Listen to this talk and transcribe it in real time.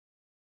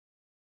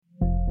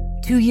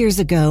2 years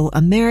ago,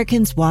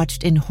 Americans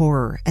watched in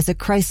horror as a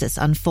crisis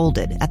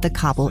unfolded at the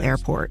Kabul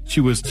airport.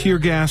 She was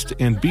tear-gassed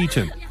and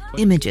beaten.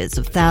 Images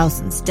of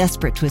thousands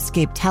desperate to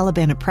escape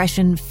Taliban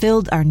oppression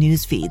filled our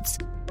news feeds.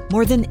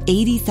 More than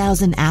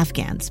 80,000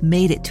 Afghans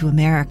made it to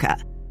America.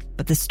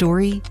 But the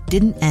story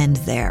didn't end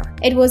there.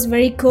 It was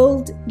very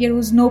cold. There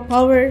was no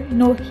power,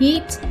 no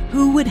heat.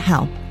 Who would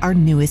help our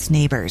newest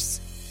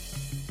neighbors?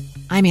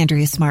 I'm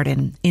Andrea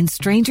Smartin. In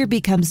Stranger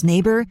Becomes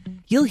Neighbor,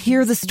 you'll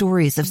hear the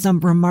stories of some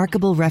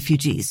remarkable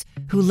refugees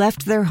who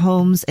left their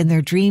homes and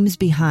their dreams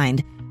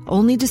behind,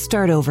 only to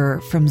start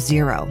over from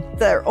zero.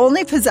 Their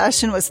only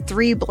possession was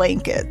 3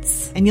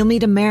 blankets. And you'll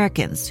meet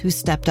Americans who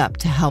stepped up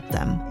to help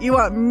them. You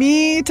want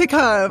me to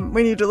come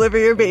when you deliver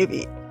your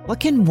baby. What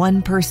can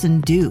one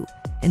person do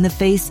in the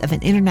face of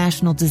an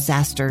international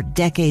disaster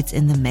decades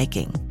in the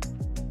making?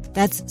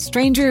 That's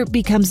Stranger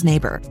Becomes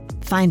Neighbor.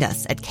 Find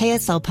us at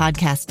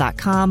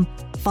kslpodcast.com.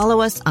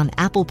 Follow us on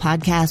Apple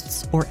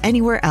Podcasts or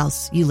anywhere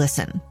else you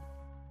listen.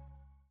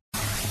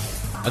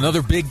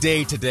 Another big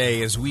day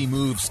today as we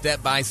move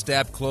step by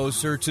step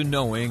closer to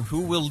knowing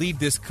who will lead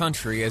this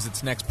country as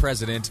its next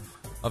president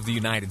of the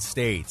United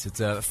States. It's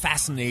a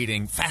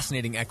fascinating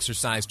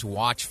exercise to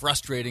watch,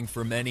 frustrating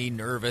for many,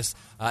 nervous,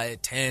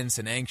 tense,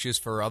 and anxious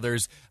for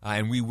others.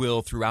 And we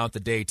will, throughout the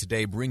day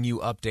today, bring you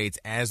updates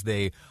as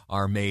they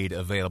are made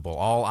available.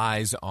 All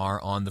eyes are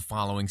on the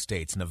following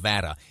states: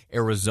 Nevada,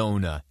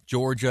 Arizona,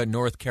 Georgia,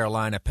 North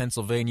Carolina,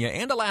 Pennsylvania,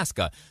 and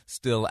Alaska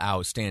still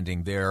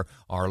outstanding. There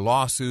are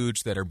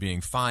lawsuits that are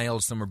being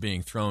filed. Some are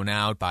being thrown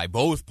out by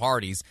both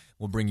parties.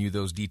 We'll bring you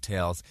those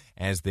details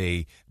as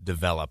they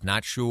develop.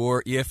 Not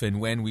sure if and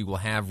when we will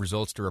have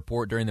results to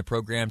report during the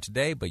program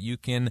today, but you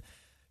can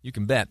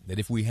bet that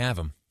if we have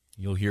them,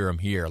 you'll hear them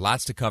here.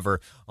 Lots to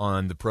cover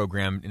on the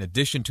program. In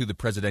addition to the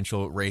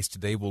presidential race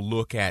today, we'll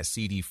look at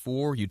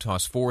CD4,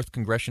 Utah's 4th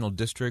congressional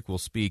district. We'll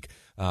speak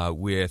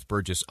with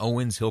Burgess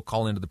Owens. He'll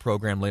call into the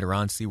program later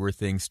on, see where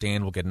things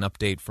stand. We'll get an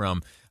update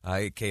from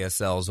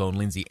KSL's own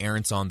Lindsay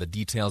Ahrens on the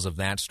details of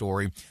that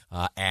story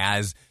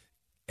as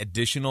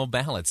additional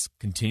ballots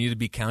continue to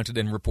be counted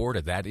and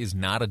reported. That is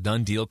not a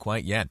done deal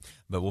quite yet,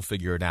 but we'll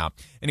figure it out.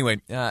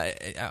 Anyway,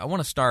 I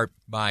want to start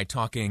by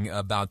talking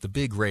about the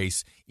big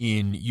race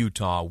in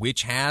Utah,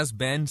 which has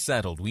been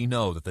settled. We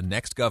know that the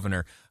next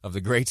governor of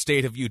the great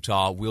state of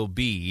Utah will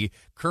be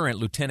current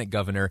Lieutenant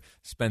Governor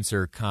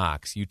Spencer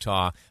Cox.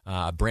 Utah,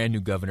 brand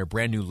new governor,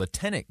 brand new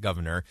lieutenant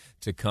governor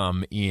to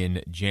come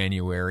in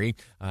January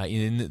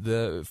in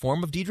the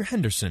form of Deidre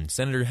Henderson.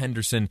 Senator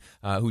Henderson,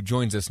 who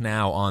joins us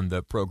now on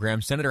the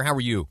program. Senator, how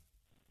are you?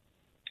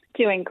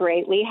 Doing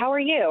great, Lee. How are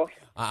you?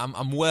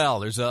 I'm well.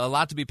 There's a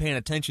lot to be paying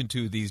attention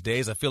to these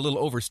days. I feel a little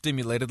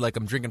overstimulated, like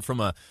I'm drinking from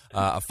a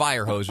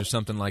fire hose or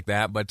something like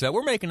that, but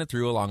we're making it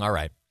through along all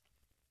right.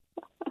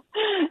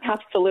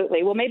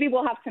 Absolutely. Well, maybe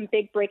we'll have some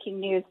big breaking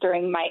news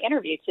during my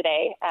interview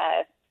today.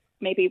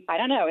 Maybe, I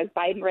don't know, is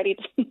Biden ready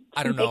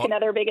to make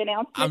another big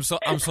announcement?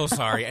 I'm so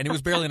sorry. And it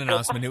was barely an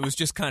announcement. It was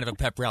just kind of a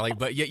pep rally.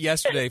 But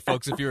yesterday,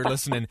 folks, if you were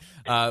listening,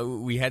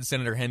 we had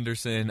Senator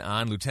Henderson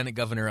on, Lieutenant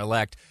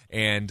Governor-elect,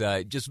 and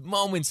just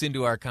moments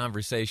into our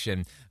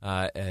conversation,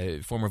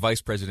 former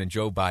Vice President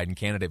Joe Biden,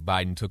 candidate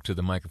Biden, took to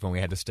the microphone. We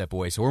had to step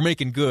away. So we're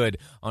making good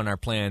on our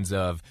plans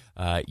of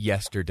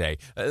yesterday.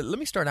 Let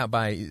me start out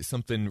by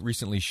something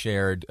recently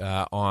shared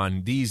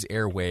on these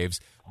airwaves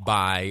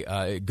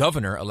by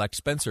Governor-elect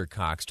Spencer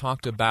Cox.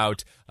 Talked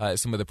about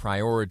some of the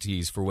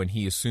priorities for when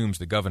he assumes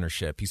the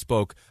governorship. He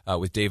spoke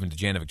with David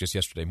Dujanovic just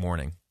yesterday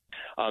morning.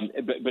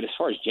 But as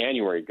far as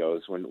January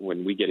goes,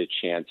 when we get a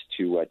chance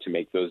to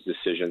make those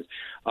decisions,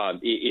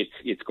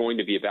 it's going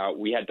to be about.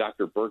 We had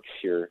Dr. Birx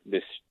here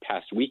this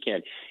past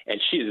weekend, and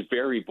she is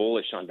very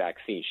bullish on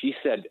vaccines. She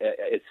said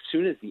as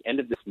soon as the end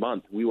of this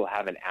month, we will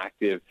have an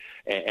active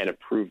and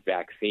approved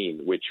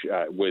vaccine, which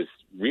was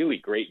really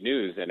great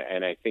news,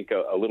 and I think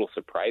a little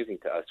surprising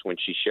to us when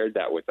she shared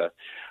that with us.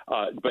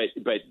 But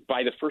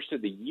by the first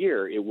of the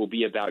year, it will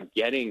be about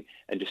getting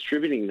and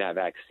distributing that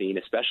vaccine,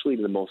 especially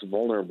to the most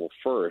vulnerable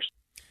first.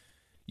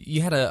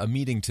 You had a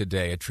meeting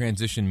today, a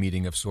transition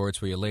meeting of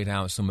sorts, where you laid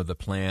out some of the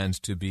plans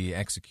to be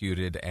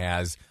executed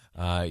as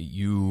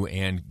you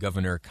and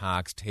Governor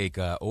Cox take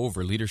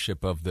over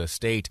leadership of the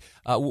state.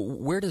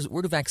 Where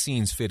do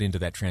vaccines fit into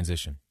that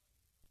transition?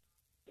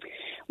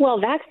 Well,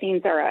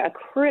 vaccines are a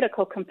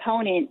critical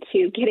component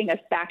to getting us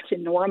back to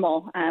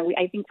normal.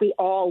 I think we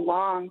all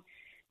long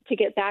to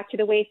get back to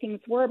the way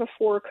things were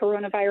before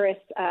coronavirus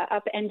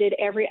upended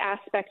every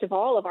aspect of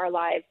all of our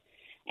lives.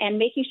 And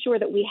making sure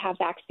that we have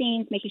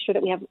vaccines, making sure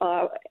that we have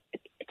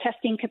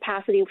testing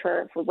capacity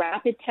for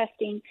rapid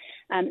testing,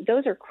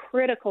 those are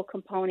critical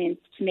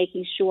components to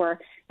making sure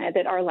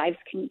that our lives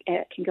can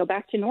go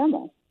back to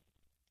normal.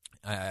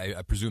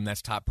 I presume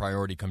that's top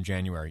priority come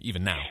January,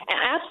 even now.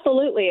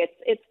 Absolutely.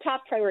 It's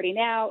top priority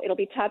now. It'll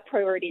be top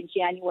priority in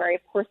January.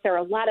 Of course, there are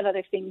a lot of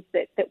other things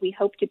that we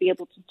hope to be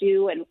able to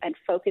do and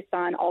focus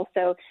on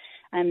also.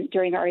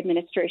 during our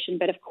administration.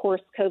 But of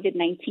course,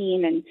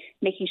 COVID-19 and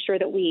making sure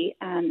that we,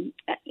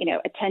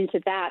 attend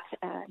to that,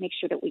 make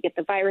sure that we get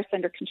the virus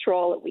under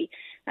control, that we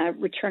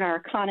return our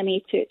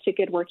economy to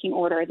good working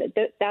order.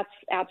 That's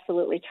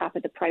absolutely top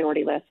of the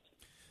priority list.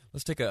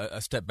 Let's take a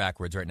step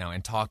backwards right now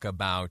and talk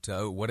about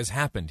what has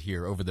happened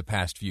here over the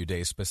past few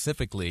days,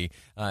 specifically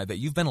that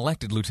you've been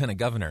elected lieutenant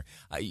governor.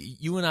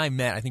 You and I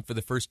met, I think, for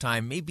the first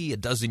time maybe a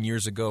dozen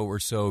years ago or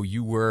so.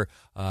 You were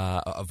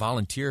a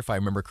volunteer, if I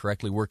remember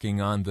correctly, working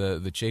on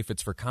the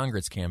Chaffetz for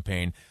Congress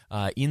campaign.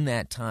 In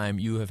that time,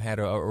 you have had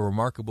a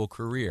remarkable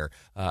career,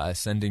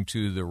 ascending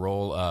to the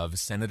role of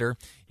senator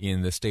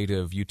in the state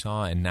of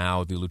Utah and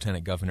now the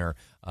lieutenant governor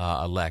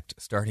elect,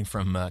 starting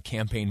from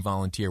campaign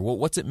volunteer.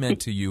 What's it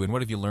meant to you, and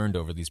what have you learned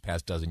over these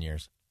past dozen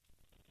years?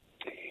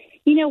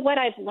 You know, what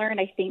I've learned,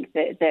 I think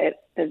that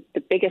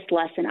the biggest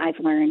lesson I've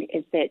learned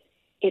is that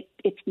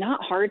it's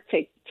not hard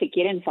to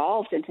get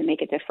involved and to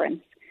make a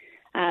difference.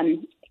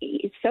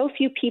 So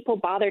few people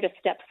bother to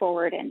step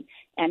forward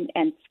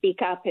and speak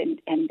up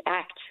and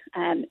act,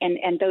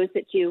 and those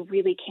that do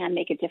really can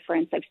make a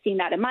difference. I've seen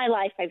that in my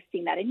life. I've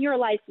seen that in your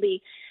life,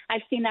 Lee.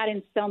 I've seen that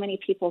in so many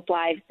people's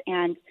lives,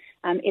 and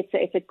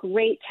it's a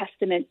great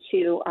testament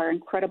to our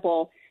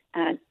incredible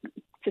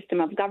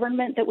system of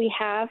government that we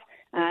have.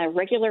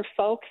 Regular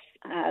folks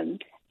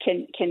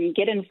can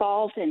get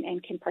involved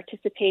and can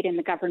participate in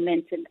the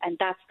government, and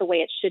that's the way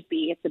it should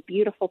be. It's a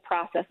beautiful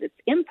process. It's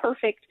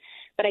imperfect,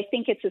 but I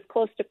think it's as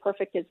close to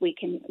perfect as we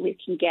can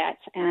get.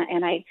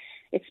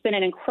 It's been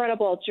an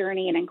incredible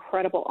journey, an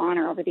incredible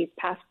honor over these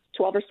past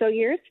 12 or so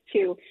years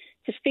to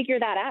figure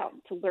that out,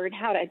 to learn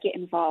how to get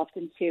involved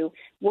and to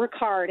work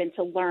hard and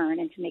to learn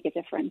and to make a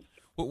difference.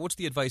 Well, what's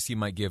the advice you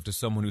might give to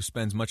someone who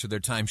spends much of their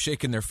time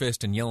shaking their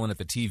fist and yelling at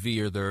the TV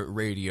or the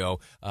radio,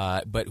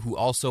 but who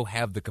also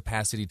have the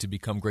capacity to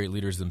become great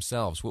leaders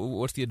themselves?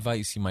 What's the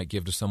advice you might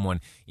give to someone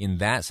in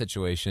that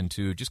situation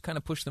to just kind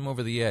of push them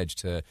over the edge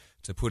to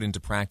put into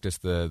practice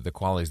the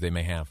qualities they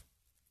may have?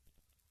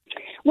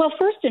 Well,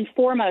 first and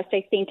foremost,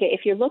 I think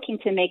if you're looking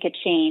to make a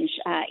change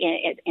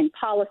in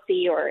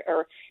policy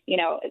or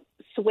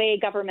sway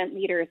government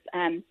leaders,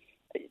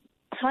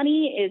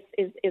 honey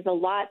is a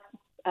lot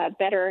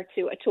better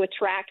to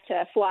attract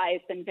flies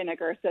than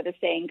vinegar, so the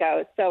saying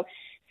goes. So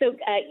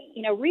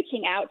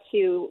reaching out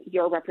to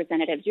your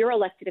representatives, your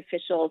elected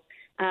officials,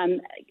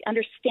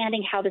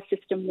 understanding how the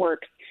system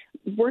works,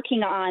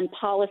 working on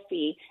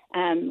policy,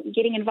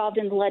 getting involved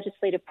in the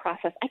legislative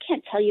process. I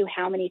can't tell you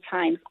how many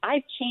times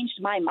I've changed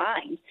my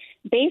mind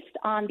based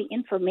on the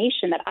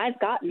information that I've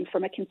gotten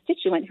from a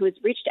constituent who has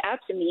reached out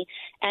to me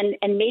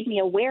and made me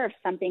aware of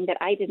something that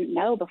I didn't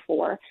know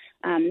before.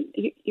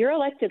 Your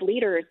elected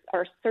leaders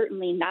are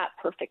certainly not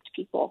perfect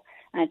people.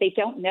 They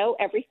don't know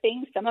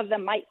everything. Some of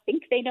them might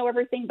think they know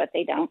everything, but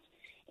they don't.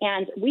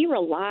 And we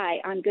rely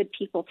on good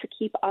people to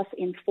keep us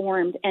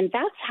informed. And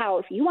that's how,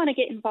 if you want to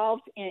get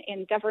involved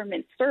in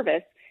government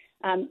service,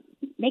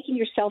 making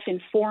yourself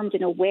informed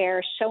and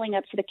aware, showing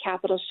up to the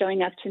Capitol,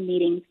 showing up to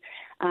meetings,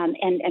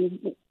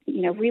 and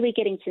really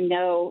getting to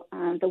know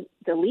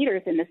the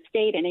leaders in the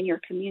state and in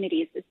your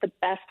communities is the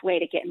best way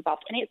to get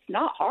involved. And it's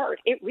not hard.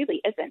 It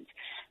really isn't.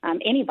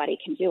 Anybody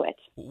can do it.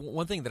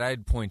 One thing that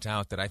I'd point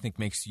out that I think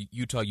makes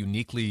Utah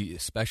uniquely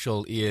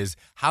special is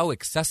how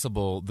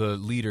accessible the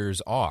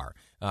leaders are.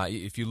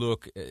 If you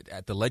look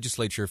at the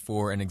legislature,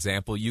 for an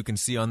example, you can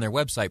see on their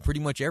website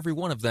pretty much every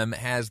one of them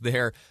has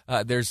their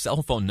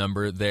cell phone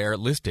number there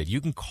listed.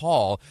 You can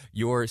call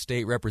your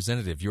state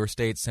representative, your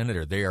state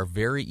senator. They are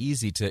very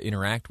easy to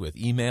interact with,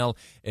 email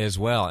as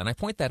well. And I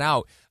point that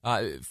out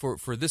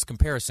for this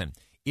comparison.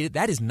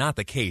 That is not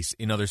the case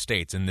in other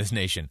states in this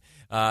nation.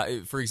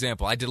 For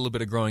example, I did a little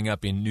bit of growing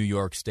up in New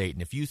York State,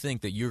 and if you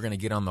think that you're going to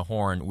get on the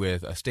horn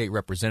with a state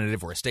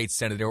representative or a state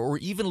senator or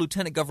even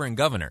lieutenant governor and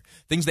governor,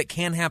 things that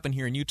can happen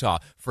here in Utah,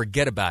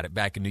 forget about it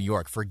back in New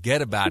York.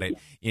 Forget about it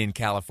in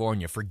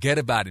California. Forget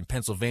about it in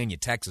Pennsylvania,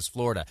 Texas,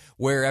 Florida,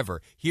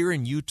 wherever. Here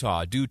in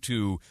Utah, due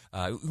to,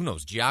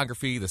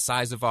 geography, the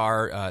size of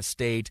our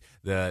state,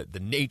 the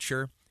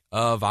nature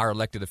of our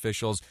elected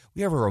officials,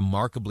 we have a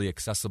remarkably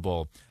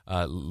accessible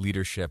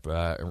leadership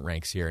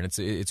ranks here, and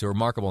it's a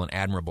remarkable and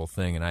admirable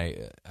thing. And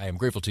I am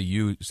grateful to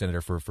you,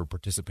 Senator, for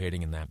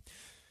participating in that.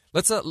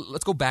 Let's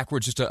go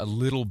backwards just a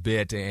little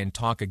bit and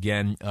talk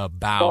again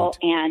about.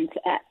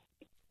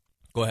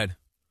 Go ahead.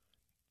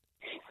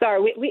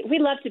 Sorry, we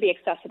love to be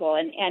accessible,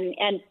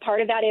 and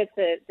part of that is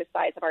the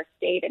size of our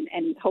state,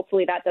 and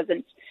hopefully that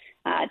doesn't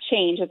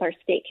change as our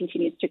state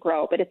continues to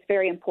grow. But it's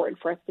very important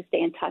for us to stay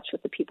in touch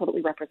with the people that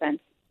we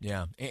represent.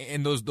 Yeah,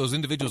 and those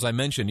individuals I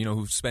mentioned,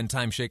 who spend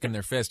time shaking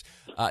their fist,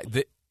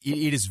 it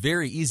is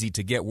very easy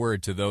to get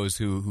word to those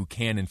who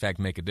can, in fact,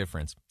 make a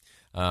difference.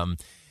 I want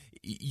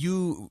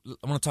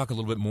to talk a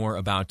little bit more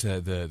about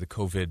the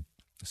COVID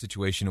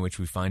situation in which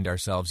we find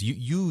ourselves.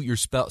 You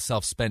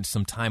yourself spent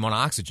some time on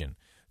oxygen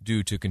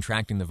due to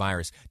contracting the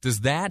virus. Does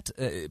that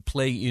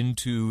play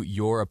into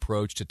your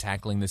approach to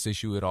tackling this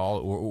issue at all?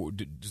 Or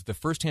does the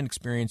firsthand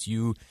experience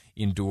you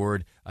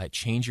endured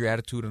change your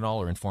attitude at all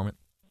or inform it?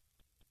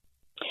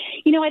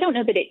 I don't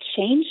know that it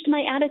changed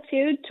my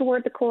attitude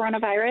toward the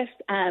coronavirus.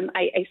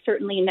 I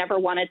certainly never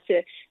wanted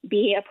to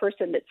be a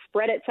person that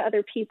spread it to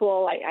other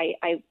people.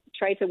 I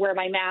tried to wear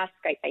my mask.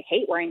 I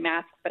hate wearing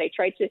masks, but I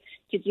tried to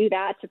do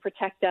that to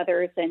protect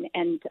others. But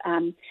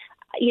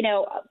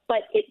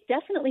it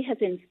definitely has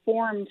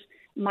informed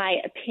my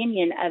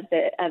opinion of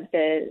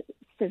the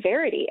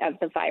severity of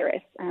the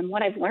virus.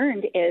 What I've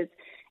learned is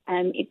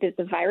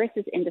the virus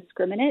is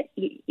indiscriminate.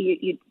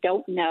 You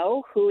don't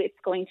know who it's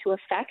going to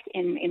affect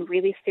in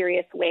really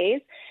serious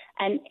ways.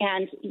 And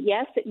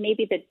yes, it may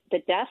be the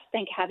deaths,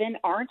 thank heaven,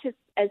 aren't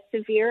as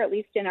severe, at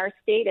least in our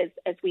state,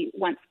 as we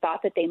once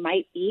thought that they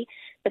might be.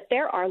 But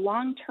there are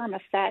long-term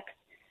effects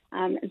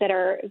that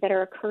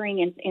are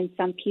occurring in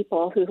some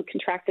people who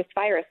contract this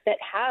virus that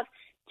have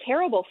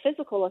terrible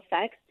physical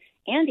effects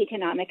and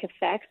economic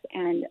effects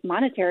and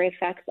monetary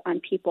effects on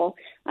people.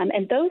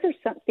 And those are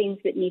some things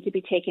that need to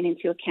be taken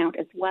into account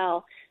as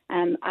well.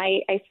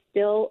 I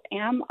still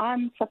am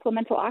on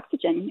supplemental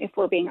oxygen, if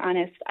we're being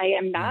honest. I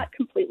am not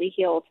completely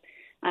healed.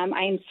 I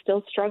am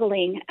still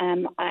struggling,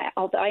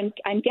 although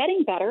I'm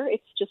getting better.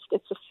 It's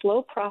a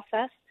slow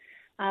process.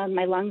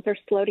 My lungs are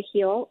slow to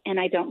heal, and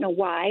I don't know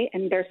why.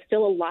 And there's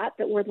still a lot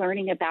that we're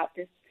learning about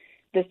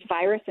this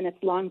virus and its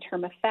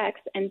long-term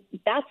effects. And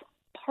that's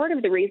part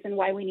of the reason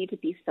why we need to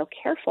be so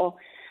careful.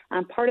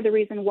 Part of the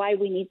reason why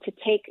we need to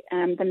take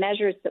the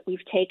measures that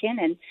we've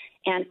taken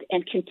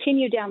and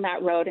continue down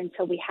that road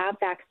until we have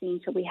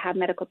vaccines, until we have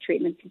medical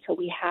treatments, until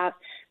we have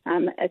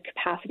a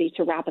capacity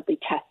to rapidly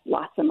test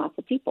lots and lots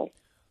of people.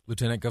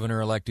 Lieutenant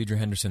Governor-elect Deidre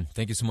Henderson,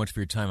 thank you so much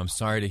for your time. I'm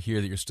sorry to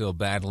hear that you're still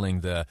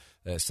battling the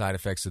side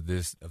effects of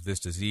this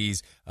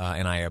disease,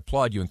 and I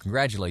applaud you and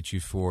congratulate you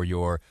for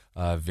your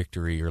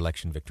victory, your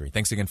election victory.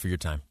 Thanks again for your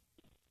time.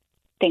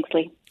 Thanks,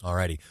 Lee. All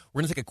righty. We're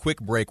going to take a quick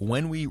break.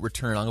 When we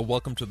return, I'm going to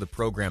welcome to the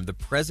program the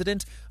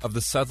president of the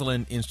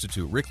Sutherland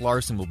Institute. Rick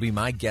Larson will be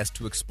my guest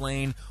to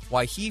explain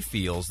why he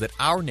feels that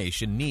our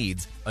nation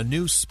needs a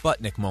new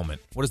Sputnik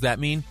moment. What does that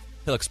mean?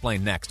 He'll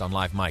explain next on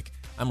Live Mike.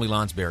 I'm Lee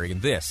Lonsberry,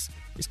 and this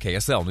is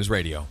KSL News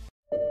Radio.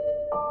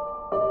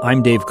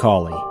 I'm Dave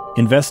Cawley,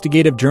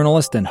 investigative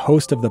journalist and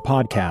host of the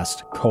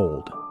podcast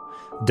Cold.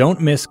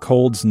 Don't miss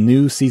Cold's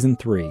new Season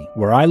 3,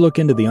 where I look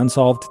into the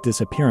unsolved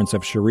disappearance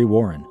of Cherie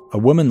Warren, a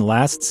woman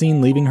last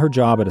seen leaving her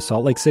job at a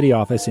Salt Lake City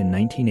office in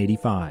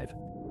 1985.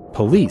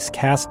 Police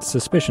cast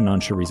suspicion on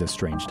Cherie's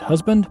estranged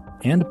husband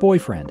and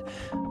boyfriend,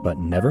 but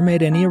never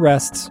made any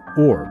arrests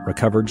or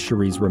recovered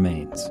Cherie's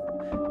remains.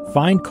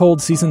 Find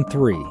Cold Season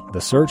 3,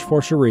 The Search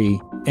for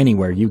Cherie,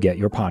 anywhere you get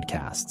your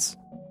podcasts.